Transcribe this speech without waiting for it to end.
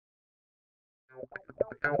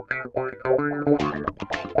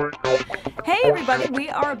Hey everybody, we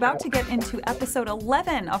are about to get into episode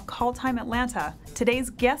 11 of Call Time Atlanta. Today's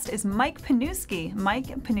guest is Mike Pniewski. Mike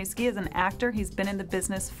Pniewski is an actor. He's been in the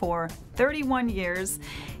business for 31 years.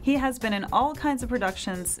 He has been in all kinds of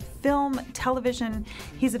productions, film, television.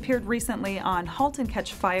 He's appeared recently on Halt and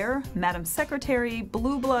Catch Fire, Madam Secretary,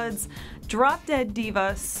 Blue Bloods, Drop Dead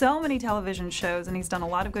Diva, so many television shows, and he's done a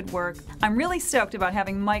lot of good work. I'm really stoked about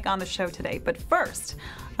having Mike on the show today, but first,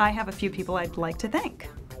 I have a few people I'd like to thank.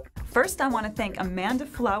 First, I want to thank Amanda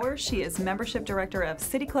Flower. She is Membership Director of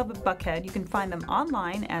City Club of Buckhead. You can find them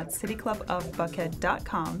online at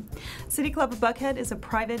cityclubofbuckhead.com. City Club of Buckhead is a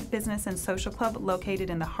private business and social club located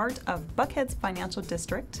in the heart of Buckhead's financial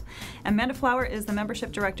district. Amanda Flower is the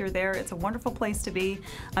Membership Director there. It's a wonderful place to be.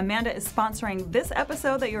 Amanda is sponsoring this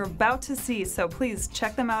episode that you're about to see, so please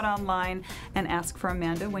check them out online and ask for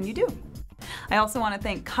Amanda when you do. I also want to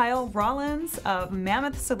thank Kyle Rollins of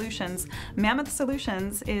Mammoth Solutions. Mammoth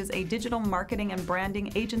Solutions is a digital marketing and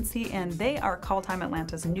branding agency, and they are Call Time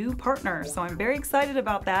Atlanta's new partner, so I'm very excited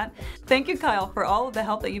about that. Thank you, Kyle, for all of the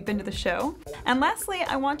help that you've been to the show. And lastly,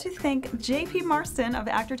 I want to thank JP Marston of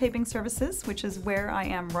Actor Taping Services, which is where I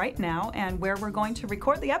am right now and where we're going to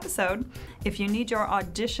record the episode. If you need your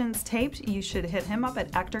auditions taped, you should hit him up at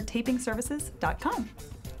actortapingservices.com.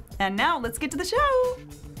 And now, let's get to the show!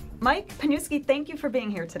 Mike Pniewski, thank you for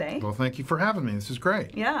being here today. Well, thank you for having me. This is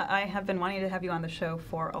great. Yeah, I have been wanting to have you on the show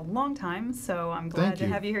for a long time, so I'm glad to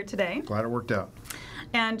have you here today. Glad it worked out.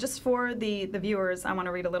 And just for the viewers, I want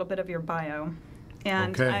to read a little bit of your bio.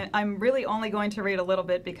 And okay. I'm really only going to read a little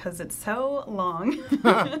bit because it's so long.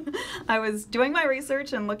 I was doing my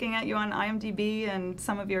research and looking at you on IMDb and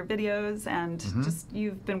some of your videos, and just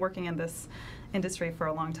you've been working in this industry for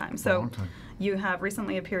a long time. So you have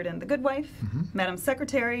recently appeared in The Good Wife, Madam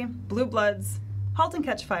Secretary, Blue Bloods, Halt and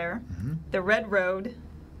Catch Fire, The Red Road,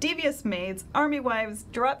 Devious Maids, Army Wives,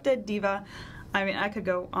 Drop Dead Diva. I mean, I could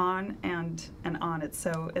go on and on. It's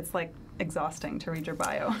like exhausting to read your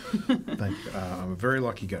bio. Thank you. I'm a very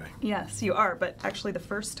lucky guy. Yes, you are. But actually, the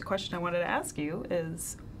first question I wanted to ask you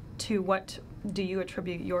is, to what do you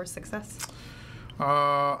attribute your success?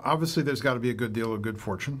 Obviously, there's got to be a good deal of good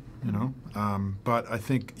fortune, you know. But I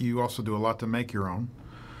think you also do a lot to make your own.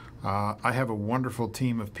 I have a wonderful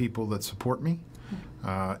team of people that support me,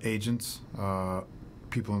 agents,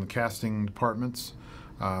 people in the casting departments,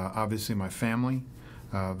 obviously my family,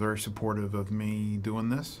 very supportive of me doing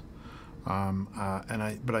this.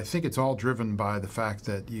 But I think it's all driven by the fact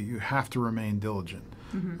that you have to remain diligent.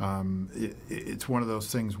 It's one of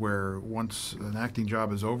those things where once an acting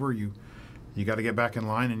job is over, you got to get back in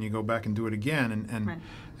line and you go back and do it again,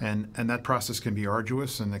 and that process can be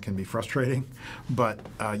arduous and it can be frustrating, but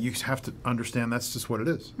you have to understand that's just what it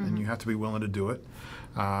is, and you have to be willing to do it.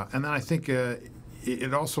 And then I think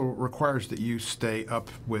it also requires that you stay up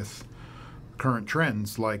with current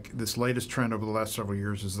trends, like this latest trend over the last several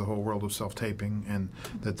years is the whole world of self-taping, and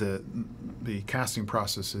that the casting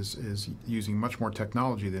process is using much more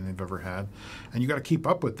technology than they've ever had, and you got to keep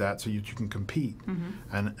up with that so you can compete.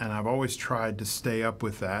 And I've always tried to stay up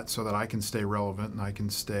with that so that I can stay relevant and I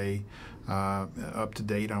can stay up to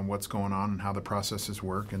date on what's going on and how the processes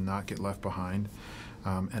work and not get left behind.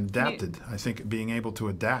 And adapted. I think being able to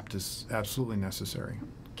adapt is absolutely necessary.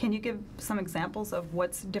 Can you give some examples of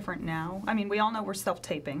what's different now? I mean, we all know we're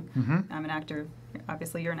self-taping. I'm an actor.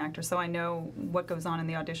 Obviously, you're an actor, so I know what goes on in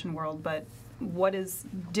the audition world, but what is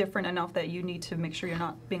different enough that you need to make sure you're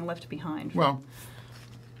not being left behind? Well,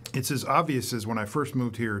 it's as obvious as when I first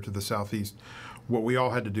moved here to the Southeast, what we all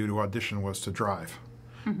had to do to audition was to drive.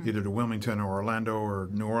 Either to Wilmington or Orlando or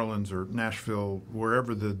New Orleans or Nashville,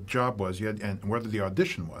 wherever the job was, and whether the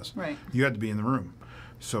audition was, you had to be in the room.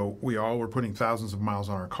 So we all were putting thousands of miles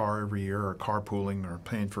on our car every year, or carpooling, or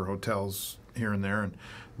paying for hotels here and there, and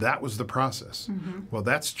that was the process. Well,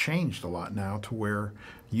 that's changed a lot now to where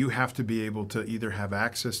you have to be able to either have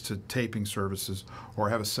access to taping services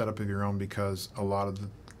or have a setup of your own, because a lot of the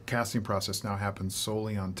casting process now happens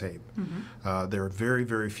solely on tape. There are very,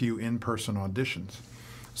 very few in-person auditions.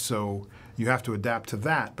 So you have to adapt to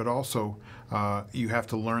that, but also you have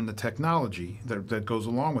to learn the technology that goes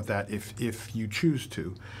along with that if you choose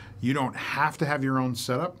to. You don't have to have your own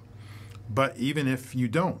setup, but even if you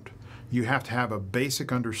don't, you have to have a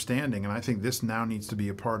basic understanding, and I think this now needs to be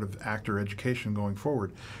a part of actor education going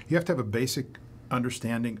forward. You have to have a basic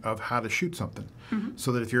understanding of how to shoot something,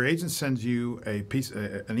 so that if your agent sends you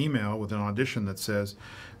an email with an audition that says,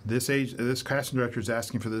 this casting director is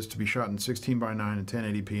asking for this to be shot in 16:9 and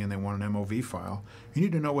 1080p, and they want an MOV file, you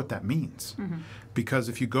need to know what that means. Because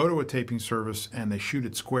if you go to a taping service and they shoot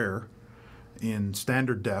it square, in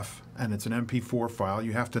standard def and it's an MP4 file,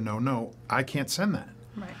 you have to know, no, I can't send that.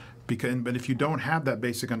 Right. But if you don't have that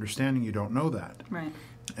basic understanding, you don't know that. Right.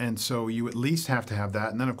 And so you at least have to have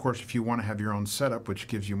that. And then, of course, if you want to have your own setup, which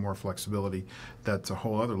gives you more flexibility, that's a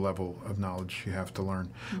whole other level of knowledge you have to learn.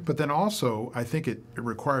 Mm-hmm. But then also, I think it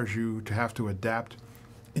requires you to have to adapt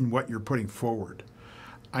in what you're putting forward.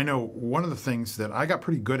 I know one of the things that I got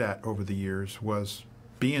pretty good at over the years was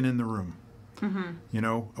being in the room. Mm-hmm. You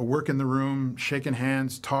know, a work in the room, shaking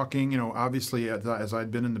hands, talking. You know, obviously, as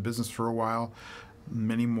I'd been in the business for a while,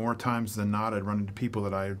 many more times than not, I'd run into people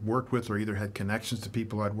that I had worked with or either had connections to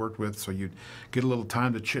people I'd worked with, so you'd get a little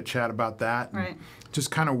time to chit-chat about that. Right.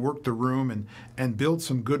 Just kind of work the room and build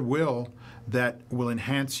some goodwill that will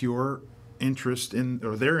enhance your interest in,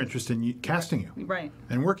 or their interest in casting you. Right.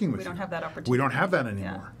 And working with you. We don't have that opportunity. We don't have that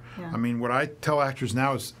anymore. Yeah. Yeah. I mean, what I tell actors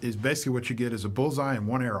now is basically what you get is a bullseye and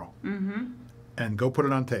one arrow. Mm-hmm. And go put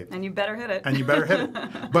it on tape. And you better hit it. And you better hit it.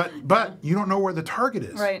 But you don't know where the target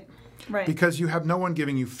is. Right. Right. Because you have no one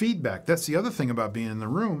giving you feedback. That's the other thing about being in the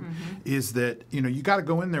room, mm-hmm. is that, you know, you got to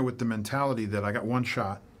go in there with the mentality that I got one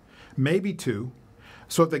shot, maybe two.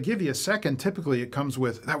 So if they give you a second, typically it comes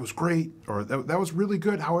with, that was great, or that was really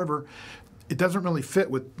good. However, it doesn't really fit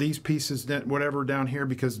with these pieces, whatever, down here,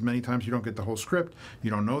 because many times you don't get the whole script. You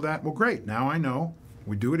don't know that. Well, great. Now I know.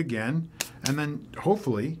 We do it again. And then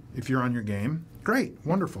hopefully, if you're on your game, great,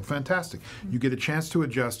 wonderful, fantastic. You get a chance to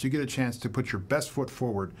adjust. You get a chance to put your best foot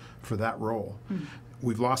forward for that role.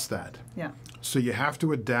 We've lost that. Yeah. So you have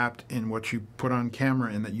to adapt in what you put on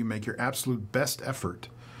camera, and that you make your absolute best effort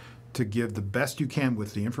to give the best you can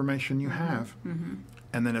with the information you have. Mm-hmm.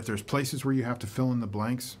 And then if there's places where you have to fill in the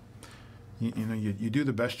blanks, you do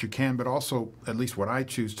the best you can. But also, at least what I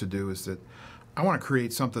choose to do is that I want to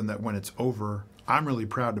create something that when it's over, I'm really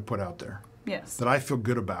proud to put out there. Yes. That I feel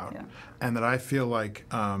good about, yeah. And that I feel like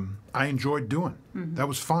I enjoyed doing. Mm-hmm. That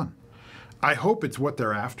was fun. I hope it's what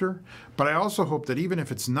they're after, but I also hope that even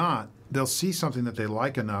if it's not, they'll see something that they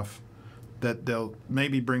like enough that they'll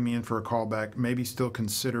maybe bring me in for a callback, maybe still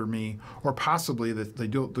consider me, or possibly, that they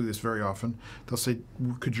don't do this very often, they'll say,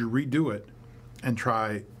 could you redo it and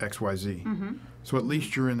try XYZ? Mm-hmm. So at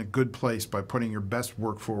least you're in a good place by putting your best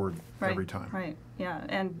work forward every time. Right, yeah.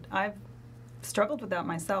 And I've struggled with that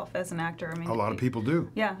myself as an actor. I mean, a lot of people do.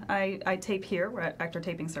 Yeah, I tape here. We're at Actor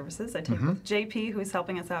Taping Services. I tape mm-hmm. with JP, who's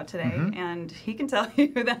helping us out today, mm-hmm. and he can tell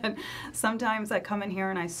you that sometimes I come in here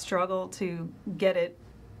and I struggle to get it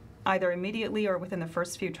either immediately or within the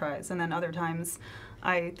first few tries, and then other times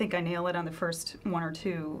I think I nail it on the first one or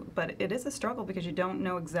two, but it is a struggle because you don't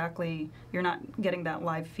know exactly, you're not getting that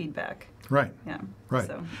live feedback. Right. Yeah. Right.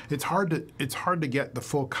 So. It's hard to get the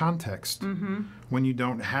full context mm-hmm. when you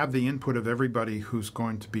don't have the input of everybody who's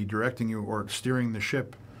going to be directing you or steering the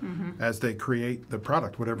ship mm-hmm. as they create the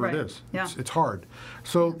product, whatever right. it is. Yeah. It's hard.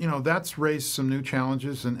 So, that's raised some new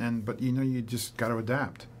challenges, but you just got to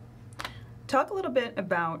adapt. Talk a little bit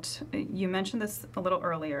about, you mentioned this a little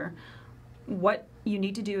earlier, what you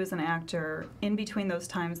need to do as an actor in between those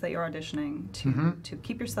times that you're auditioning to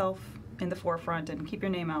keep yourself in the forefront and keep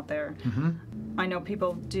your name out there. Mm-hmm. I know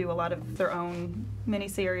people do a lot of their own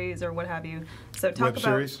miniseries or what have you. So talk Web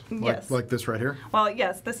series? Yes. Like this right here? Well,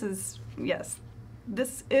 yes, this is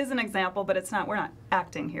an example, but it's not. We're not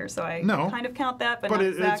acting here, so I kind of count that, but not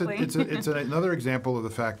exactly. It's another example of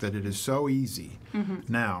the fact that it is so easy mm-hmm.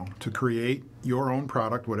 now to create your own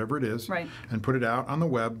product, whatever it is, right. and put it out on the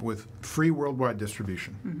web with free worldwide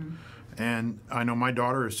distribution. Mm-hmm. And I know my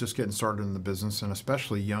daughter is just getting started in the business, and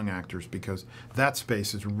especially young actors, because that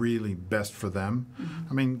space is really best for them. Mm-hmm.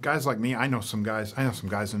 I mean, guys like me, I know some guys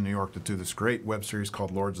in New York that do this great web series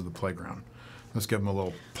called Lords of the Playground. Let's give them a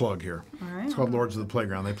little plug here. All right. It's called Lords of the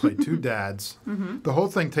Playground. They play two dads. Mm-hmm. The whole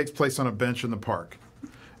thing takes place on a bench in the park.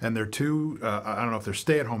 And they're two, I don't know if they're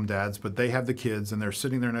stay-at-home dads, but they have the kids, and they're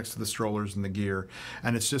sitting there next to the strollers and the gear.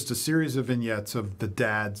 And it's just a series of vignettes of the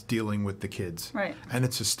dads dealing with the kids. Right. And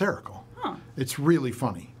it's hysterical. Huh. It's really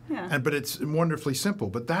funny. Yeah. But it's wonderfully simple.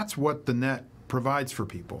 But that's what the net provides for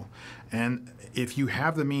people. And if you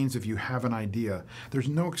have the means, if you have an idea, there's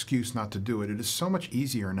no excuse not to do it. It is so much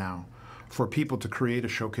easier now for people to create a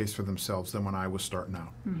showcase for themselves than when I was starting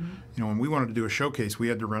out. Mm-hmm. When we wanted to do a showcase, we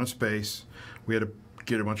had to rent a space, we had to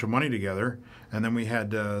get a bunch of money together, and then we had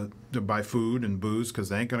to buy food and booze, because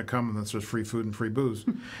they ain't going to come unless there's free food and free booze.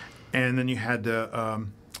 And then you had to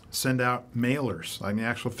send out mailers,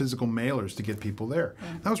 actual physical mailers to get people there.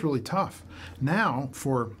 Yeah. That was really tough. Now,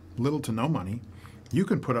 for little to no money, You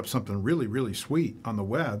can put up something really, really sweet on the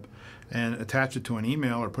web and attach it to an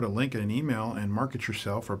email or put a link in an email and market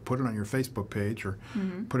yourself or put it on your Facebook page or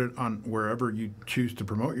put it on wherever you choose to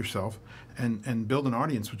promote yourself and build an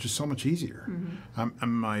audience, which is so much easier.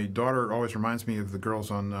 And my daughter always reminds me of the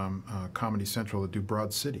girls on Comedy Central that do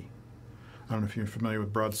Broad City. I don't know if you're familiar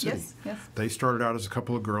with Broad City. Yes, yes. They started out as a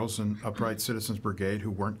couple of girls in Upright Citizens Brigade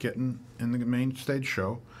who weren't getting in the main stage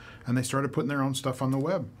show, and they started putting their own stuff on the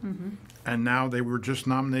web. And now they were just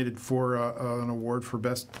nominated for an award for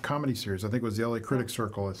Best Comedy Series. I think it was the LA Critics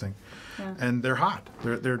Circle, I think. Yeah. And they're hot.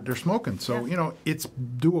 They're smoking. So, you know, it's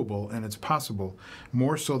doable and it's possible,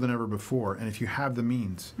 more so than ever before. And if you have the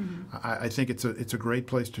means, I think it's a great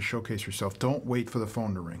place to showcase yourself. Don't wait for the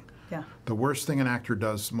phone to ring. Yeah. The worst thing an actor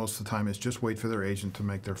does most of the time is just wait for their agent to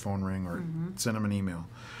make their phone ring or send them an email.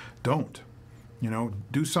 Don't. You know,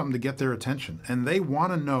 do something to get their attention. And they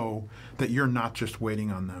want to know that you're not just waiting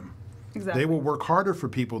on them. Exactly. They will work harder for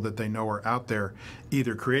people that they know are out there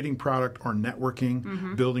either creating product or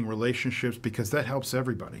networking, building relationships, because that helps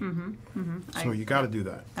everybody. So you got to do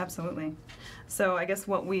that. Absolutely. So I guess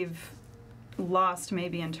what we've lost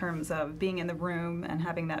maybe in terms of being in the room and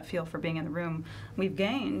having that feel for being in the room, we've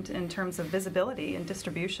gained in terms of visibility and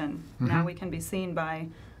distribution. Now we can be seen by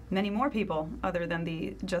many more people other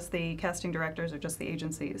than just the casting directors or just the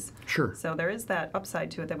agencies. Sure. So there is that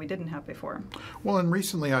upside to it that we didn't have before. Well, and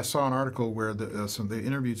recently I saw an article where they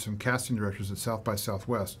interviewed some casting directors at South by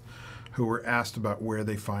Southwest who were asked about where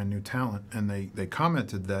they find new talent, and they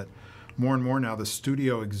commented that more and more now the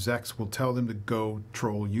studio execs will tell them to go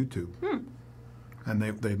troll YouTube. And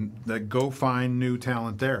they go find new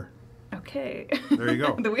talent there. Okay. There you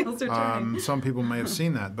go. The wheels are turning. Some people may have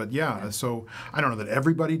seen that, but yeah, so I don't know that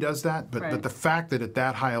everybody does that, but the fact that at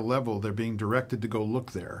that high a level they're being directed to go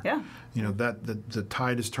look there, you know, that the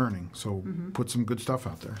tide is turning. So put some good stuff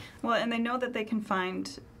out there. Well, and they know that they can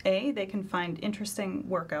find interesting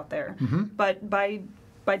work out there, but by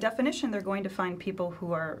definition, they're going to find people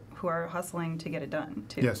who are hustling to get it done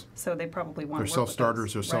too. Yes. So they probably want. They're to work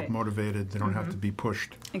self-starters. with us. They're self-motivated. They don't have to be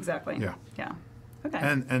pushed. Exactly. Yeah. Yeah. Okay.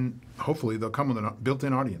 And hopefully they'll come with a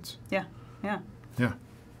built-in audience. Yeah. Yeah. Yeah.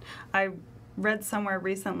 I read somewhere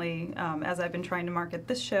recently, as I've been trying to market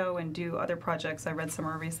this show and do other projects, I read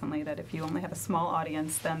somewhere recently that if you only have a small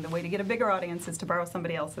audience, then the way to get a bigger audience is to borrow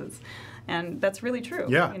somebody else's, and that's really true.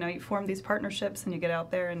 Yeah. You know, you form these partnerships and you get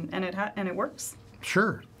out there, and it works.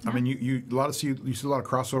 Sure. I mean, you see a lot of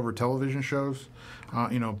crossover television shows.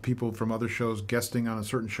 You know, people from other shows guesting on a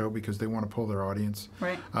certain show because they want to pull their audience.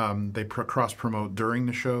 Right. They cross promote during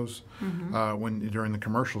the shows, during the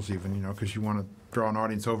commercials even. You know, because you want to draw an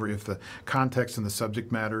audience over. If the context and the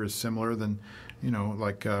subject matter is similar, then you know,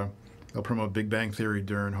 like they'll promote Big Bang Theory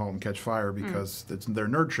during *Halt and Catch Fire* because they're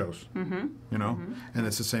nerd shows. You know, and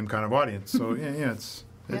it's the same kind of audience. So yeah,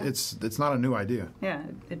 it's not a new idea. Yeah,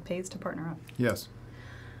 it pays to partner up. Yes.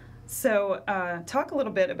 So talk a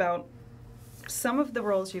little bit about some of the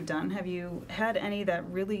roles you've done. Have you had any that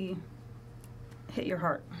really hit your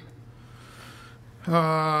heart?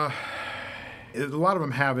 A lot of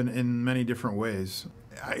them have in many different ways.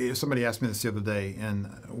 Somebody asked me this the other day, and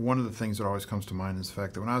one of the things that always comes to mind is the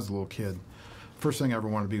fact that when I was a little kid, the first thing I ever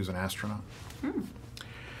wanted to be was an astronaut.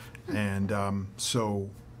 And so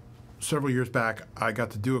several years back, I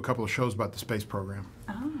got to do a couple of shows about the space program.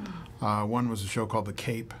 One was a show called The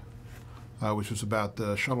Cape, which was about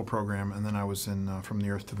the shuttle program, and then I was in From the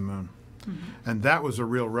Earth to the Moon. And that was a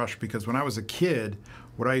real rush because when I was a kid,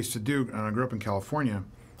 what I used to do, and I grew up in California,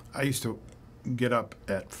 I used to get up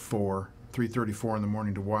at 3:34 in the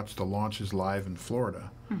morning to watch the launches live in Florida.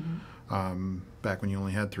 Back when you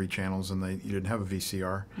only had 3 channels and you didn't have a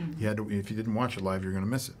VCR. You had to, if you didn't watch it live, you're going to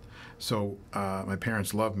miss it. So my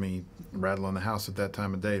parents loved me rattling the house at that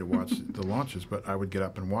time of day to watch the launches, but I would get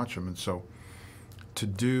up and watch them. And so to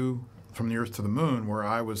do From the Earth to the Moon, where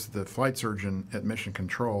I was the flight surgeon at Mission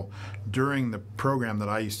Control during the program that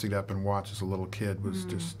I used to get up and watch as a little kid, was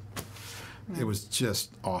just, it was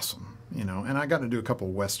just awesome. You know, and I got to do a couple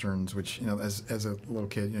of westerns, which, you know, as a little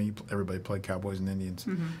kid, you know, everybody played cowboys and Indians,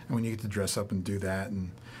 and when you get to dress up and do that,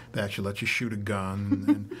 and they actually let you shoot a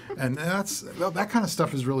gun, and that kind of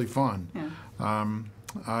stuff is really fun. You know,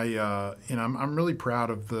 I'm really proud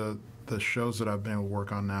of the shows that I've been able to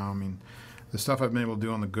work on now. I mean, the stuff I've been able to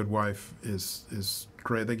do on The Good Wife is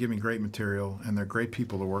great. They give me great material, and they're great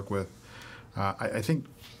people to work with. I think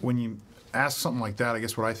when you ask something like that, I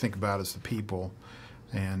guess what I think about is the people.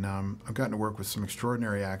 And I've gotten to work with some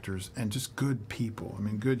extraordinary actors and just good people. I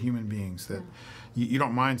mean, good human beings that you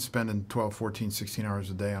don't mind spending 12, 14, 16 hours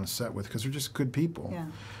a day on a set with, because they're just good people. Yeah.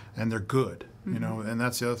 And they're good, you know. And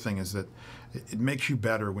that's the other thing, is that it makes you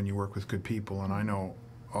better when you work with good people. And I know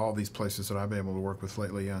all these places that I've been able to work with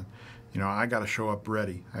lately, you know, I got to show up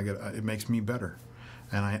ready. It makes me better.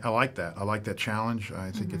 And I like that. I like that challenge.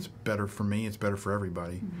 I think it's better for me. It's better for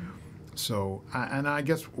everybody. So, and I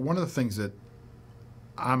guess one of the things that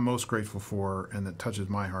I'm most grateful for and that touches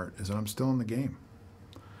my heart is that I'm still in the game.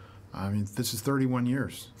 I mean, this is 31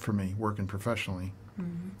 years for me working professionally,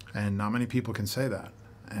 and not many people can say that.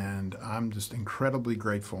 And I'm just incredibly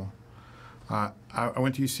grateful. I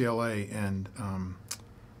went to UCLA, and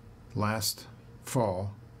last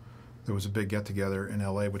fall there was a big get-together in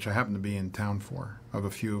LA, which I happened to be in town for, of a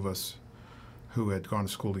few of us who had gone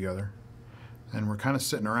to school together. And we're kind of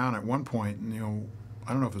sitting around at one point, and, you know,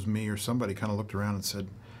 I don't know if it was me or somebody kind of looked around and said,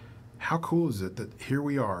 how cool is it that here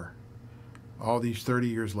we are, all these 30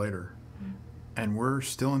 years later, and we're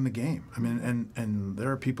still in the game? I mean, and there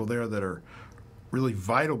are people there that are really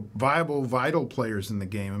vital players in the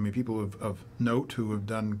game. I mean, people of note who have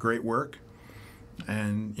done great work.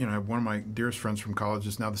 And, you know, one of my dearest friends from college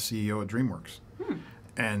is now the CEO at DreamWorks.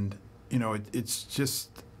 And, you know,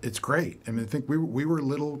 it's great. I mean, I think we were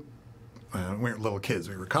little, we weren't little kids,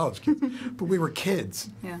 we were college kids, but we were kids,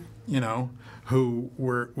 you know,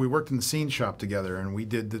 we worked in the scene shop together, and we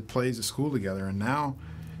did the plays at school together, and now,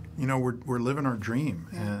 you know, we're living our dream.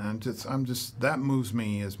 And I'm just, that moves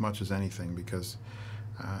me as much as anything, because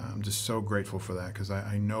I'm just so grateful for that, because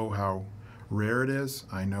I know how rare it is.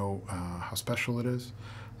 I know how special it is,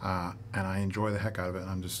 and I enjoy the heck out of it, and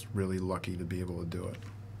I'm just really lucky to be able to do it.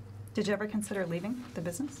 Did you ever consider leaving the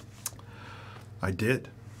business? I did.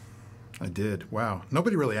 Wow.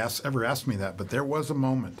 Nobody really ever asked me that, but there was a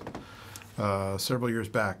moment several years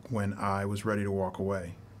back when I was ready to walk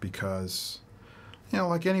away, because, you know,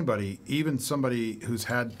 like anybody, even somebody who's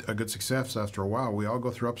had a good success, after a while, we all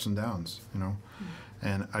go through ups and downs, you know.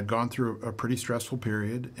 And I'd gone through a pretty stressful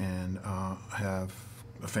period, and have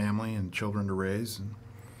a family and children to raise,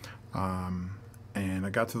 and I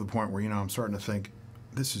got to the point where, you know, I'm starting to think,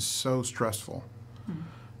 this is so stressful.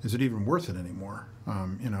 Is it even worth it anymore?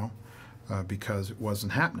 You know, because it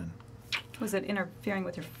wasn't happening. Was it interfering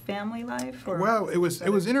with your family life? Or well, it was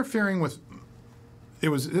interfering with. It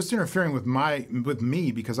was just interfering with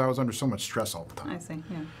me, because I was under so much stress all the time. I see.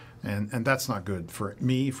 Yeah. And that's not good for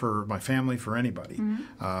me, for my family, for anybody.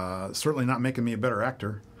 Certainly not making me a better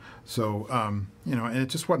actor. So, you know, and it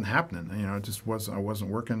just wasn't happening. You know, it just wasn't. I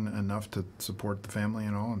wasn't working enough to support the family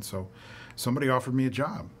and all. And so, somebody offered me a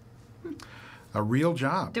job, a real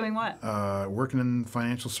job. Doing what? Working in the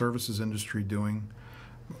financial services industry.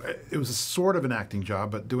 It was a sort of an acting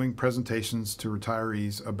job, but doing presentations to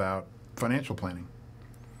retirees about financial planning.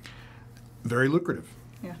 Very lucrative.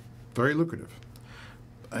 Yeah. Very lucrative.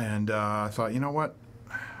 And I thought, you know what?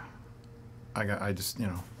 I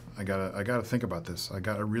gotta think about this. I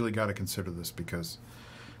really gotta consider this, because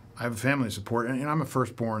I have a family to support, and I'm a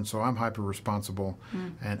firstborn, so I'm hyper responsible,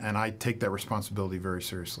 and I take that responsibility very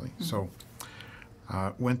seriously. So,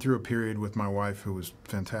 went through a period with my wife who was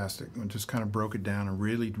fantastic, and just kind of broke it down and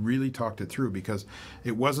really talked it through, because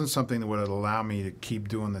it wasn't something that would allow me to keep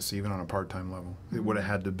doing this even on a part-time level. It would have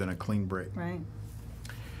had to have been a clean break. Right.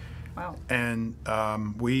 Wow. And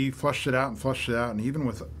we flushed it out, and even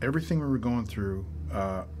with everything we were going through,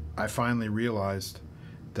 I finally realized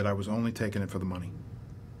that I was only taking it for the money.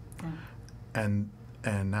 Yeah.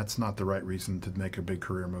 And that's not the right reason to make a big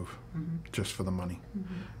career move, just for the money.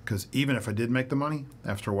 Because even if I did make the money,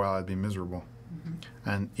 after a while I'd be miserable.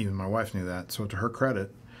 And even my wife knew that. So to her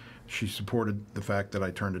credit, she supported the fact that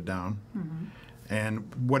I turned it down.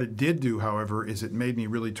 And what it did do, however, is it made me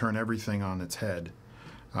really turn everything on its head.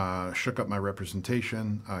 Shook up my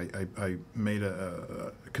representation. I made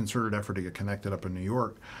a concerted effort to get connected up in New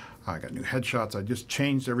York. I got new headshots. I just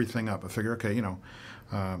changed everything up. I figured, okay, you know,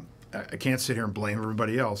 I can't sit here and blame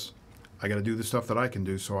everybody else. I got to do the stuff that I can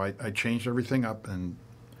do. So I changed everything up, and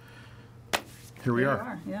here we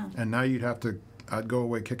are. Yeah. And now I'd go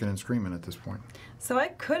away kicking and screaming at this point. So I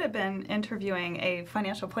could have been interviewing a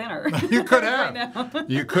financial planner. You could have. Right now.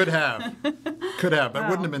 You could have. Could have. But it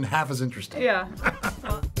wouldn't have been half as interesting. Yeah.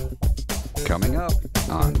 Coming up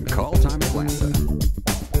on Call